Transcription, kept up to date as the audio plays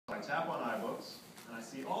tap on iBooks, and I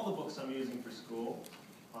see all the books I'm using for school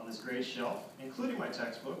on this gray shelf, including my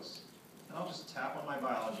textbooks, and I'll just tap on my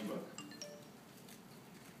biology book.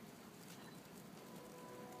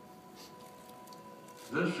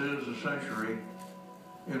 This is a century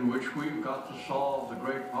in which we've got to solve the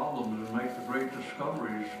great problems and make the great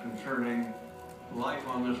discoveries concerning life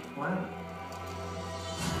on this planet.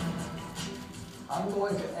 I'm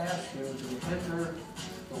going to ask you to enter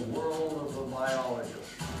the world of the biologist.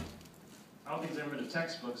 I don't think there's ever been a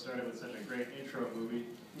textbook started with such a great intro movie.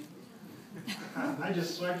 I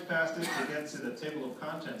just swiped past it to get to the table of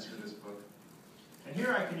contents for this book. And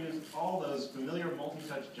here I can use all those familiar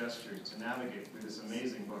multi-touch gestures to navigate through this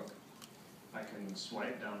amazing book. I can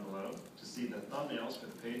swipe down below to see the thumbnails for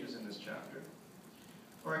the pages in this chapter.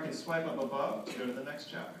 Or I can swipe up above to go to the next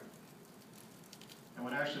chapter. And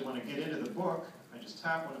when I actually want to get into the book, I just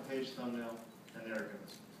tap on a page thumbnail, and there it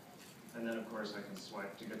goes. And then, of course, I can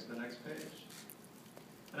swipe to get to the next page.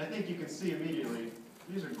 And I think you can see immediately,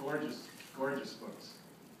 these are gorgeous, gorgeous books.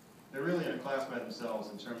 They're really in a class by themselves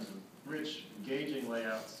in terms of rich, engaging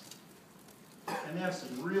layouts. And they have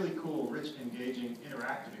some really cool, rich, engaging,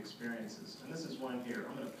 interactive experiences. And this is one here.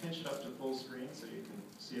 I'm going to pinch it up to full screen so you can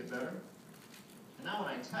see it better. And now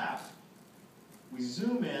when I tap, we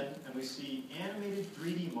zoom in and we see animated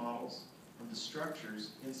 3D models of the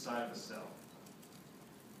structures inside of a cell.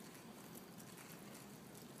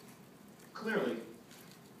 Clearly,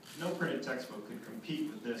 no printed textbook could compete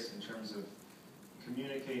with this in terms of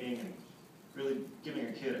communicating and really giving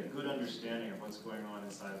a kid a good understanding of what's going on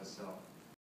inside the cell.